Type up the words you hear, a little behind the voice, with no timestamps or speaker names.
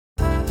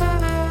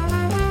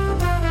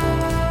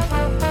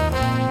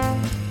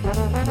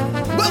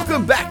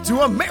Welcome back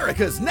to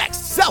America's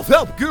Next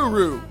Self-Help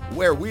Guru,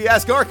 where we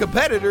ask our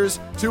competitors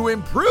to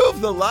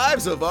improve the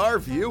lives of our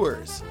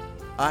viewers.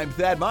 I'm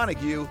Thad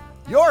Montague,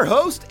 your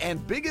host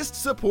and biggest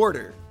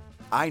supporter.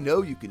 I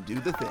know you can do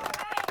the thing.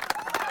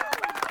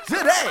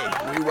 Today,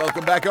 we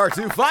welcome back our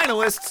two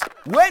finalists,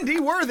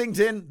 Wendy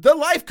Worthington, the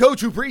life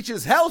coach who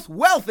preaches health,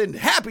 wealth, and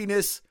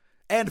happiness,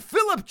 and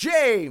Philip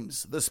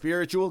James, the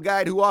spiritual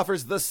guide who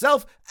offers the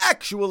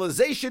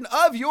self-actualization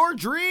of your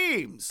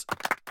dreams.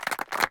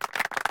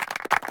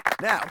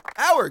 Now,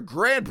 our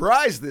grand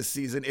prize this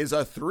season is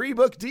a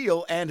 3-book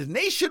deal and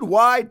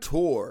nationwide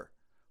tour.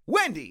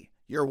 Wendy,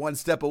 you're one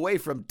step away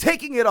from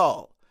taking it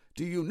all.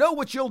 Do you know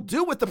what you'll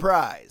do with the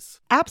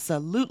prize?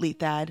 Absolutely,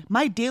 Thad.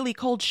 My daily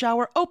cold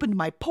shower opened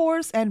my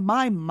pores and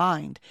my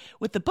mind.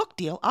 With the book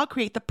deal, I'll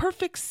create the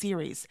perfect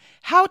series,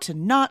 How to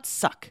Not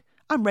Suck.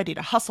 I'm ready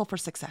to hustle for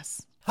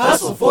success.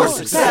 Hustle for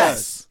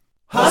success!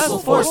 Hustle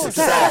for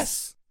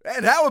success!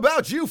 And how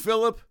about you,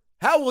 Philip?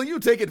 How will you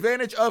take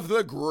advantage of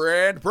the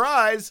grand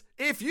prize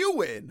if you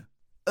win?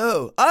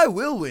 Oh, I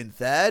will win,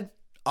 Thad.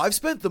 I've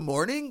spent the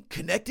morning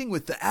connecting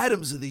with the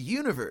atoms of the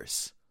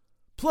universe.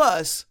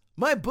 Plus,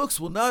 my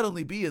books will not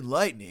only be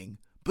enlightening,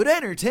 but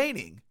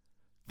entertaining.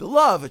 The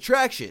law of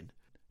attraction,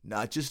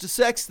 not just a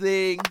sex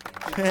thing.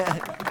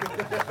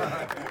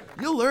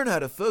 You'll learn how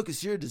to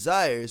focus your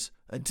desires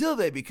until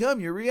they become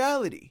your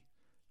reality.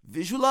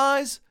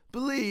 Visualize,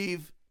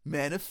 believe,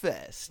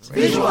 manifest.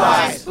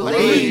 Visualize,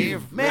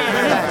 believe,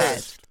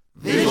 manifest.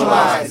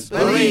 Visualize,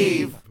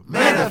 believe,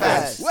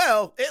 manifest.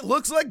 Well, it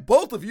looks like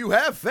both of you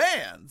have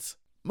fans.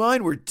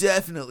 Mine were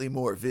definitely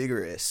more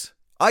vigorous.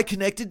 I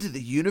connected to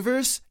the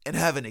universe and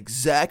have an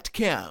exact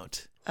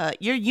count.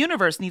 Your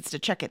universe needs to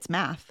check its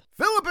math.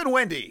 Philip and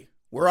Wendy,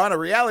 we're on a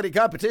reality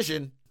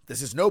competition.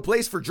 This is no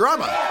place for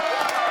drama.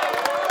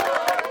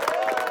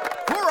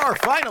 For our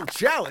final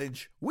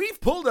challenge,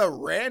 we've pulled a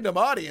random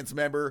audience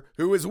member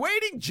who is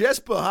waiting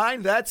just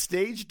behind that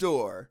stage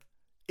door.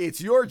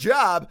 It's your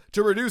job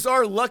to reduce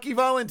our lucky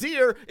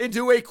volunteer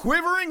into a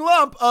quivering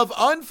lump of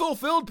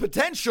unfulfilled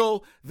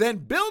potential, then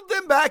build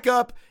them back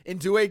up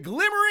into a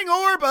glimmering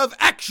orb of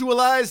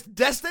actualized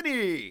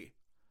destiny.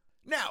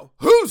 Now,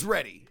 who's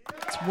ready?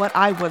 It's what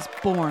I was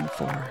born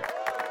for.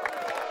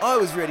 I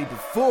was ready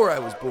before I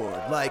was born.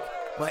 Like,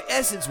 my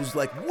essence was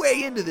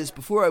way into this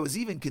before I was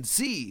even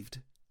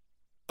conceived.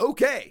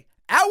 Okay,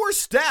 our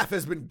staff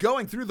has been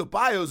going through the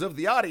bios of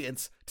the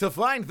audience to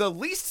find the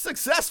least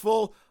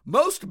successful,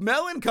 most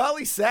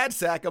melancholy sad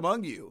sack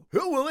among you.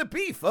 Who will it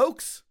be,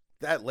 folks?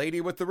 That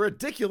lady with the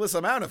ridiculous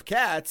amount of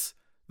cats?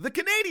 The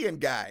Canadian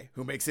guy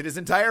who makes it his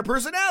entire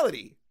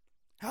personality?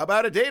 How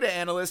about a data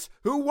analyst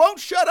who won't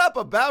shut up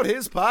about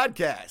his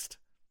podcast?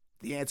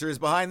 The answer is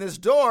behind this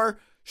door.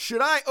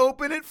 Should I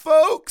open it,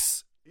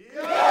 folks?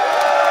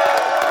 Yeah!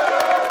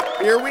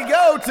 Here we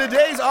go.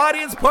 Today's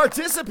audience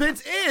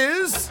participant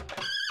is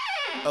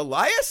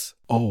Elias?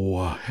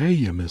 Oh, hey,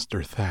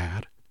 Mr.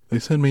 Thad. They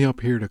sent me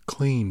up here to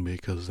clean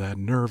because that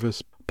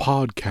nervous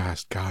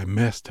podcast guy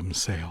messed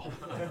himself.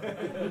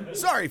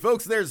 Sorry,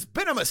 folks, there's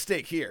been a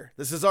mistake here.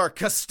 This is our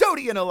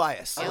custodian,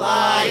 Elias.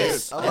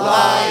 Elias!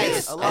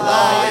 Elias!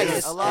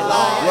 Elias!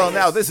 Elias! Well,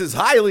 now, this is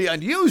highly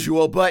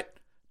unusual, but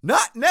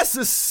not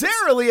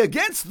necessarily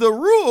against the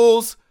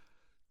rules.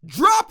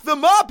 Drop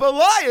them up,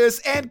 Elias,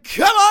 and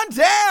come on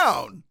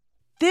down.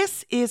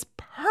 This is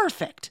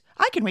perfect.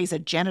 I can raise a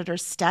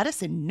janitor's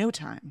status in no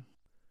time.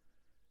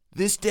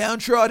 This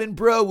downtrodden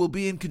bro will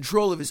be in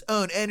control of his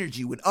own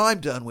energy when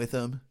I'm done with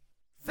him.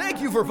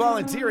 Thank you for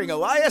volunteering,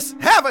 Elias.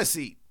 Have a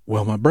seat.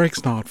 Well, my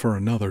break's not for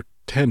another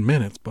 10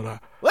 minutes,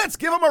 but Let's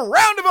give him a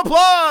round of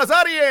applause,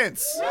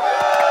 audience.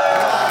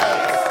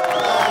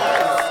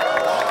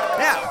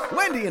 Now,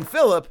 Wendy and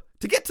Philip,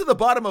 to get to the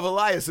bottom of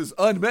Elias's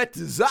unmet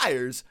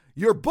desires,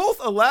 you're both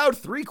allowed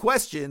 3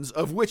 questions,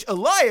 of which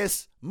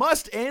Elias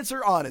must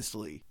answer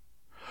honestly.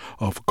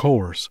 Of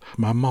course,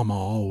 my mama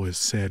always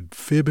said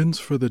fibbing's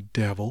for the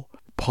devil,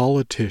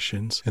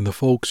 politicians, and the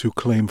folks who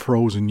claim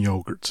frozen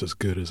yogurt's as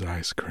good as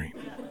ice cream.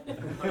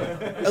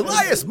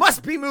 Elias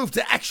must be moved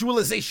to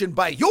actualization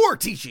by your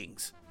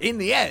teachings. In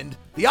the end,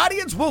 the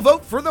audience will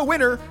vote for the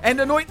winner and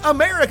anoint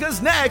America's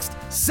next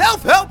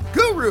self-help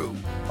guru.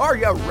 Are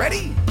you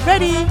ready?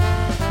 Ready?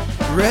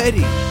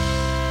 Ready.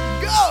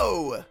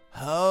 Go!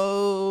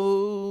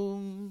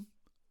 Home.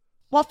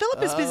 While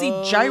Philip is busy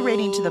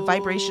gyrating to the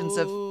vibrations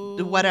of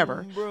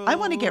whatever, I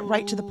want to get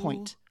right to the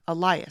point.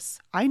 Elias,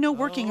 I know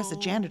working as a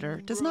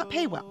janitor does not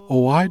pay well.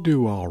 Oh, I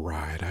do all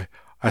right.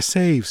 I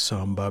save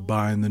some by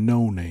buying the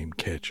no-name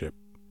ketchup.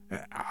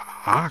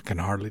 I can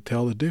hardly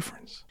tell the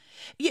difference.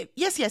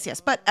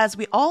 Yes. But as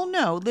we all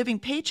know, living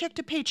paycheck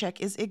to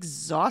paycheck is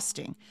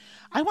exhausting.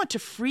 I want to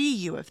free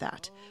you of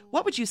that.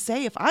 What would you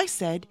say if I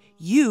said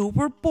you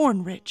were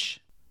born rich?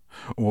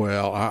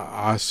 Well,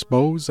 I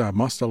suppose I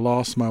must have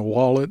lost my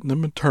wallet in the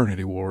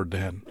maternity ward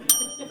then.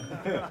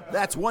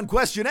 That's one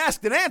question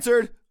asked and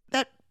answered.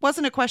 That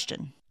wasn't a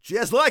question.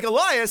 Just like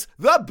Elias,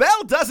 the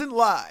bell doesn't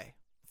lie.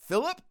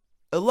 Philip?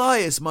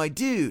 Elias, my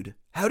dude,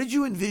 how did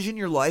you envision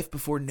your life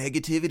before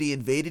negativity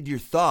invaded your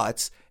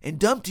thoughts and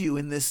dumped you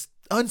in this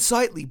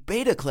unsightly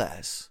beta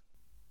class.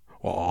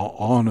 Well,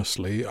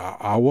 honestly,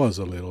 I was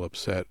a little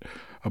upset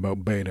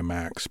about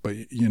Betamax, but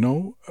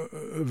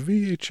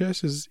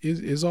VHS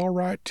is all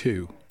right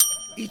too.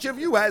 Each of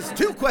you has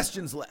 2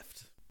 questions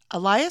left.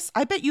 Elias,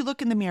 I bet you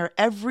look in the mirror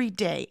every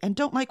day and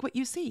don't like what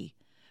you see.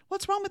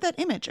 What's wrong with that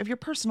image of your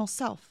personal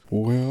self?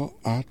 Well,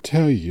 I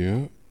tell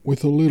you,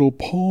 with a little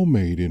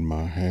pomade in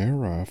my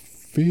hair, I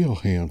feel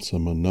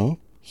handsome enough.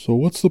 So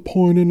what's the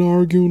point in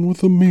arguing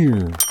with a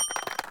mirror?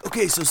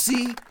 Okay, so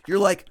see, you're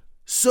like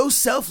so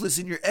selfless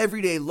in your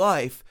everyday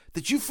life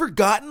that you've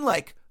forgotten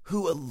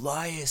who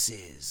Elias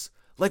is.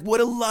 Like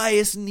what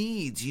Elias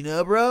needs,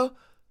 bro?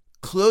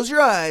 Close your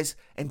eyes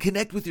and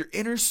connect with your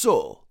inner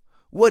soul.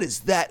 What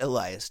is that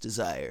Elias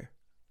desire?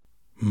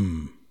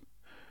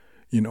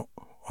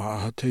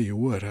 I'll tell you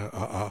what,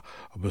 a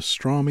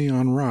pastrami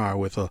on rye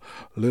with a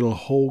little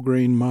whole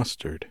grain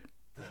mustard.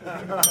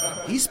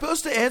 He's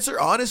supposed to answer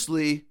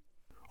honestly.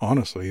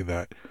 Honestly,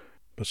 that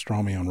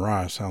pastrami on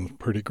rye sounds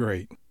pretty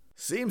great.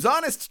 Seems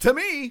honest to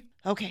me.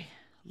 Okay,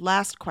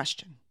 last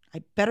question.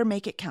 I better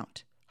make it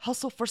count.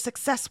 Hustle for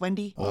success,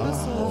 Wendy.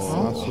 Hustle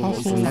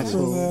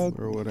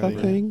for that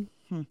thing.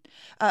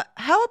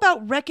 How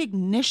about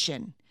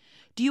recognition?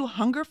 Do you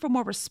hunger for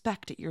more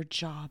respect at your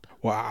job?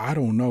 Well, I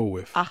don't know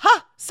if...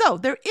 Aha! So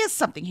there is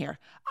something here.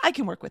 I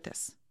can work with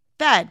this.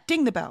 Thad,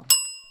 ding the bell.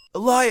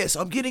 Elias,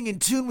 I'm getting in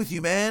tune with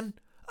you, man.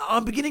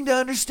 I'm beginning to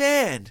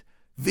understand.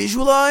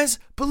 Visualize,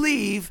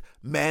 believe,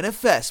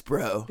 manifest,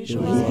 bro.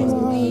 Visualize,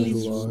 believe,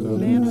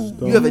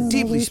 manifest. You have a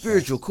deeply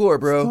spiritual core,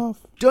 bro.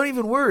 Don't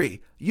even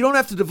worry. You don't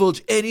have to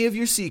divulge any of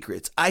your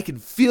secrets. I can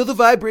feel the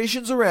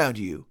vibrations around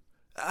you.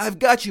 I've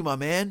got you, my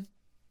man.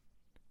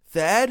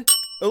 Thad?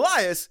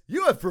 Elias,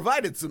 you have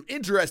provided some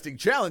interesting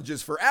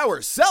challenges for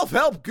our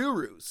self-help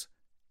gurus.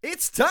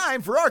 It's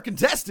time for our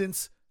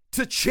contestants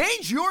to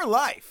change your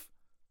life.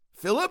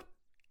 Philip,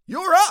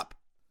 you're up.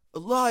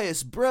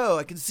 Elias, bro,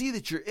 I can see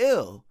that you're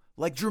ill.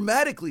 Like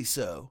dramatically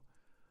so.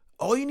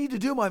 All you need to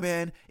do, my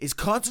man, is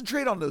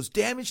concentrate on those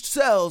damaged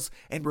cells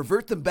and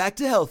revert them back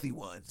to healthy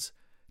ones.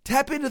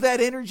 Tap into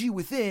that energy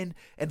within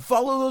and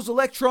follow those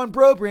electron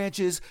bro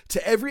branches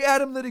to every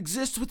atom that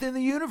exists within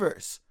the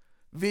universe.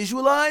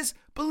 Visualize,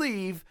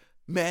 believe,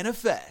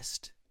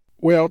 manifest.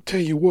 Well,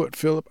 tell you what,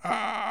 Philip,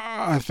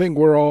 I think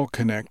we're all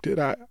connected.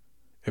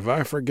 If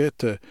I forget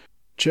to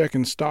check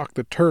and stock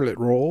the turlet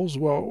rolls,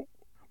 well,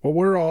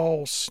 we're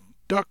all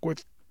stuck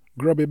with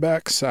grubby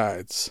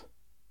backsides.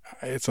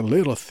 It's a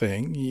little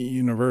thing,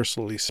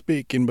 universally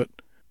speaking, but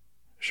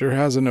sure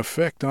has an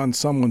effect on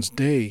someone's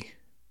day.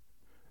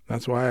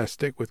 That's why I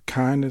stick with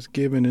kindness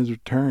given is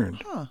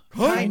returned.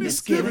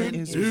 Kindness given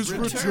is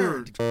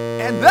returned.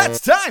 And that's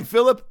time,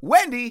 Philip.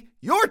 Wendy,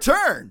 your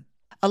turn.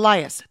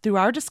 Elias, through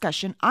our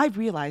discussion, I've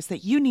realized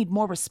that you need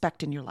more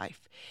respect in your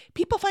life.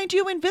 People find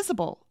you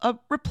invisible, a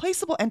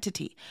replaceable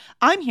entity.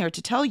 I'm here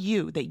to tell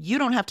you that you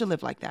don't have to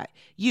live like that.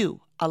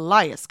 You,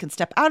 Elias, can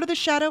step out of the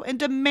shadow and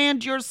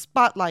demand your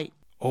spotlight.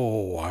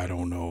 Oh, I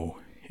don't know.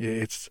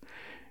 It's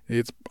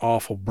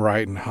awful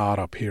bright and hot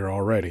up here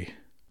already.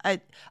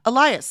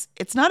 Elias,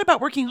 it's not about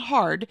working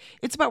hard.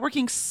 It's about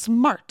working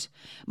smart.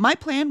 My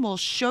plan will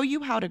show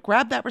you how to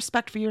grab that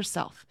respect for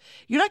yourself.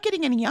 You're not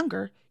getting any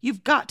younger.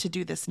 You've got to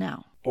do this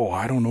now. Oh,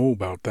 I don't know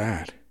about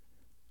that.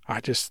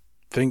 I just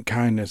think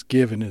kindness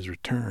given is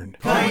returned.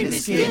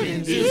 Kindness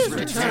given is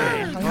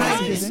returned.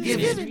 Kindness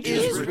given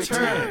is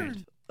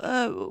returned.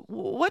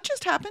 What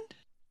just happened?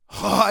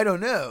 Oh, I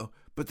don't know,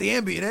 but the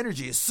ambient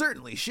energy has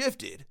certainly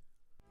shifted.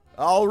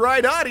 All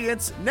right,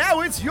 audience, now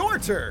it's your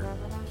turn.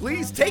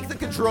 Please take the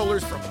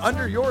controllers from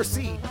under your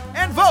seat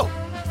and vote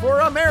for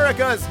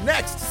America's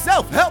next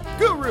self-help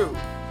guru.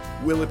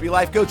 Will it be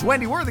life coach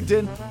Wendy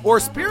Worthington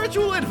or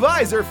spiritual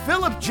advisor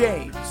Philip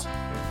James?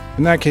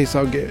 In that case,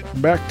 I'll get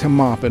back to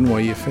mopping while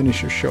you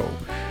finish your show.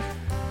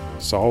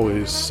 It's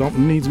always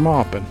something needs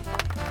mopping.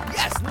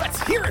 Yes,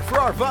 let's hear it for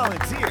our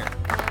volunteer.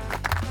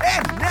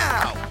 And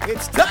now,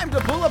 it's time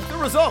to pull up the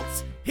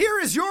results. Here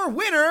is your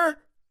winner.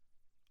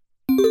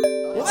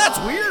 Well, that's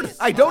weird.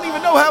 I don't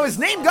even know how his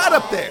name got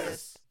up there.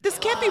 This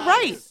can't be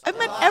right. I've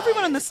met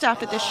everyone on the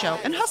staff at this show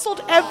and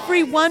hustled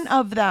every one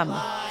of them.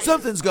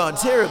 Something's gone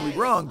terribly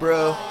wrong,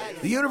 bro.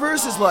 The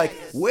universe is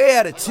way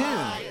out of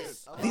tune.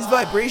 These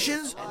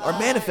vibrations are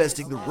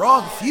manifesting the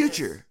wrong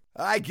future.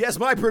 I guess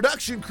my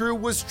production crew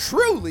was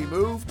truly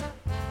moved.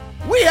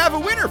 We have a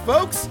winner,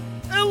 folks.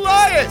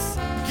 Elias,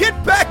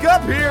 get back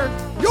up here.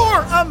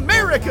 You're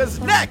America's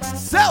next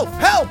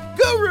self-help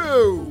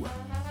guru.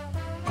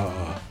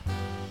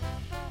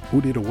 Who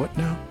did a what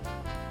now?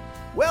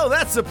 Well,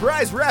 that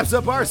surprise wraps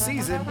up our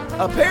season.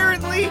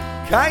 Apparently,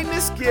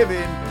 kindness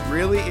given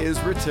really is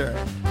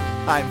returned.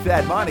 I'm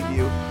Thad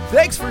Montague.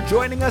 Thanks for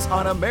joining us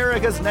on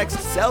America's Next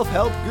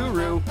Self-Help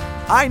Guru.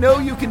 I know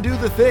you can do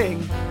the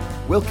thing.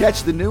 We'll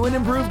catch the new and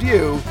improved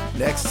you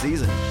next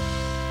season.